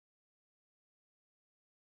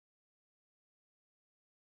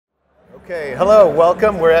Okay, hello,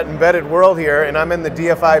 welcome. We're at Embedded World here, and I'm in the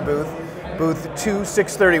DFI booth, booth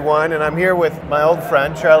 2631, and I'm here with my old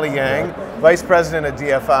friend, Charlie Yang, Vice President at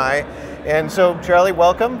DFI. And so, Charlie,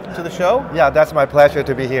 welcome to the show. Yeah, that's my pleasure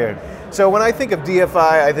to be here. So when I think of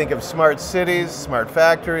DFI, I think of smart cities, smart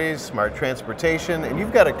factories, smart transportation, and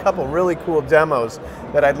you've got a couple really cool demos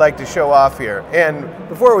that I'd like to show off here. And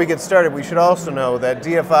before we get started, we should also know that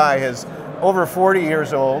DFI is over 40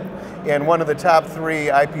 years old and one of the top 3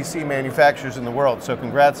 IPC manufacturers in the world, so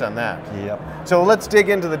congrats on that. Yep. So let's dig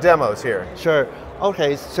into the demos here. Sure.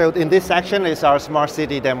 Okay, so in this section is our smart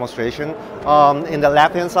city demonstration. In the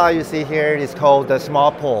left-hand side, you see here is called the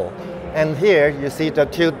smart pole. And here you see the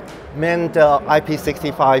two main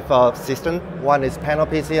IP65 system. One is panel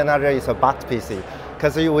PC, another is a box PC.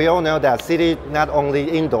 Because we all know that city not only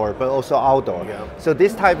indoor, but also outdoor. Yeah. So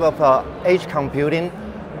this type of edge computing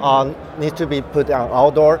needs to be put on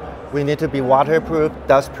outdoor. We need to be waterproof,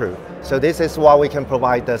 dustproof. So this is what we can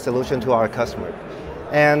provide the solution to our customer.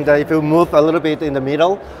 And if you move a little bit in the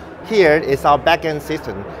middle, here is our back-end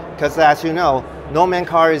system. Because as you know, no-man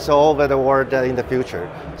car is all over the world in the future.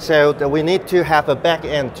 So we need to have a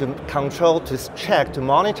back-end to control, to check, to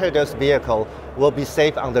monitor those vehicles will be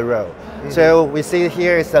safe on the road. So we see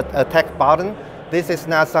here is a attack button. This is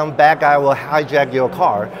not some bad guy will hijack your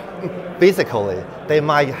car physically. They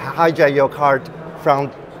might hijack your car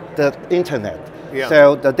from the internet. Yeah.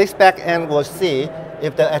 So this back end will see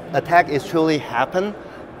if the attack is truly happened,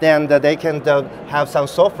 then they can have some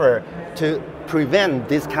software to prevent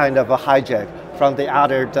this kind of a hijack from the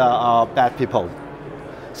other bad people.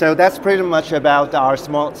 So that's pretty much about our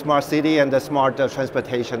smart city and the smart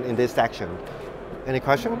transportation in this section. Any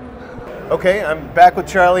question? Okay, I'm back with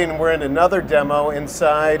Charlie and we're in another demo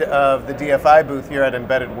inside of the DFI booth here at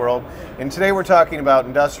Embedded World. And today we're talking about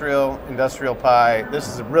Industrial Pi. This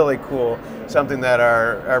is really cool, something that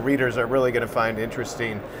our readers are really going to find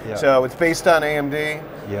interesting. Yeah. So it's based on AMD.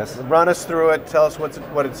 Yes. Run us through it, tell us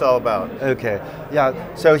what it's all about. Okay,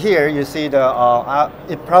 yeah, so here you see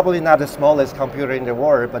it's probably not the smallest computer in the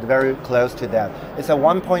world, but very close to that. It's a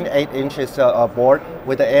 1.8 inches board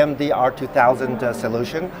with the AMD R2000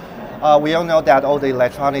 solution. We all know that all the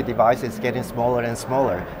electronic devices getting smaller and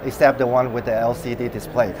smaller, except the one with the LCD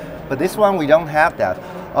display. But this one, we don't have that.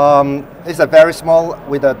 It's a very small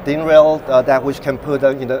with a DIN rail that which can put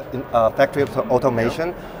in the factory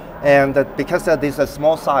automation. And because of this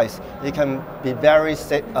small size, it can be very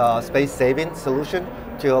space-saving solution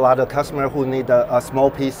to a lot of customers who need a small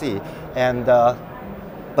PC, and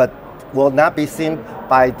but will not be seen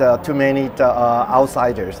by too many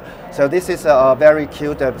outsiders. So this is a very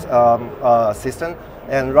cute system,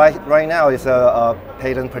 and right now it's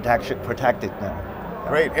patent protected now.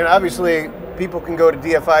 Great, and obviously people can go to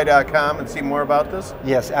DFI.com and see more about this?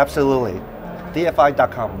 Yes, absolutely.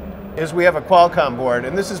 DFI.com. Is we have a Qualcomm board,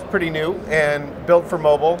 and this is pretty new and built for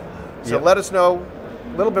mobile. So Yep. let us know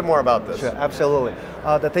a little bit more about this. Sure, absolutely.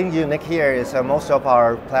 The thing unique here is most of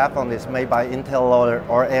our platform is made by Intel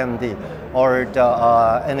or AMD or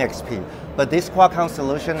the NXP. But this Qualcomm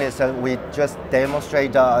solution is we just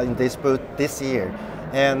demonstrate in this booth this year.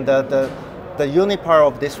 And the unique part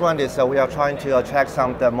of this one is we are trying to attract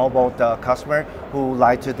some mobile customer who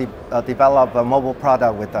like to develop a mobile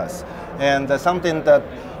product with us. And something that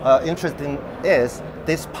interesting is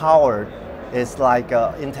this power is like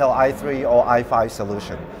Intel i3 or i5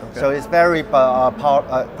 solution. Okay. So it's very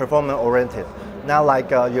performance oriented. Not like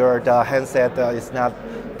the handset is not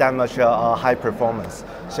that much high performance.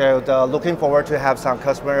 So looking forward to have some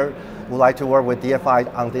customer who like to work with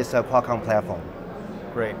DFI on this Qualcomm platform.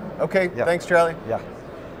 Great. Okay, Yeah. Thanks, Charlie. Yeah.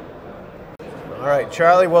 All right,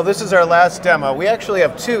 Charlie, well, this is our last demo. We actually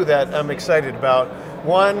have 2 that I'm excited about.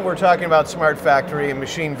 One, we're talking about smart factory and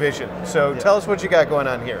machine vision. So tell us what you got going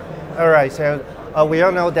on here. All right, so we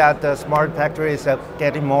all know that the smart factory is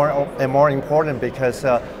getting more and more important because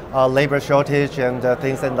labor shortage and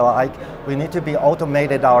things and the like. We need to be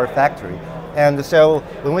automated our factory. And so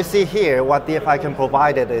when we see here what DFI can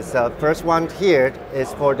provide it is first one here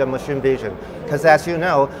is for the machine vision. Because as you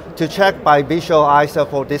know, to check by visual eyes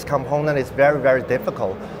for this component is very, very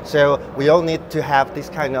difficult. So we all need to have this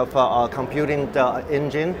kind of computing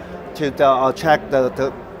engine to check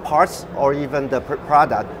the parts or even the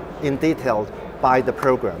product in detail by the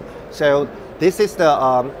program. So this is the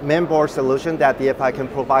mainboard solution that DFI can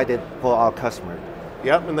provide it for our customer.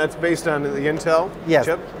 Yep, and that's based on the Intel Yes,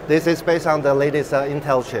 chip? this is based on the latest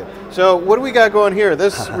Intel chip. So what do we got going here?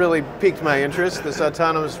 This really piqued my interest, this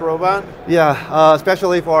autonomous robot. Yeah,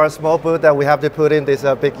 especially for a small booth that we have to put in this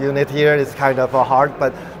big unit here is kind of hard,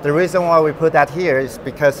 but the reason why we put that here is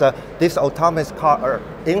because this autonomous car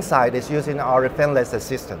inside is using our fanless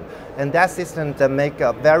system. And that system make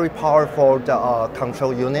a very powerful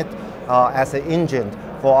control unit as an engine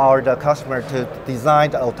for our customer to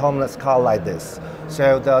design the autonomous car like this.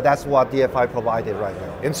 So that's what DFI provided right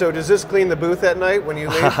now. And so does this clean the booth at night when you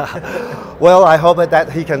leave? Well, I hope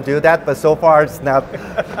that he can do that, but so far it's not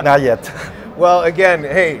yet. Well, again,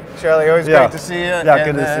 hey, Charlie, always great to see you. Yeah,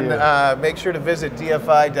 good to see you. Make sure to visit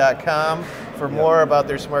DFI.com for more about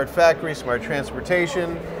their smart factory, smart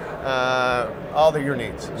transportation, all your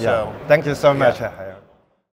needs. Yeah. So, thank you so much.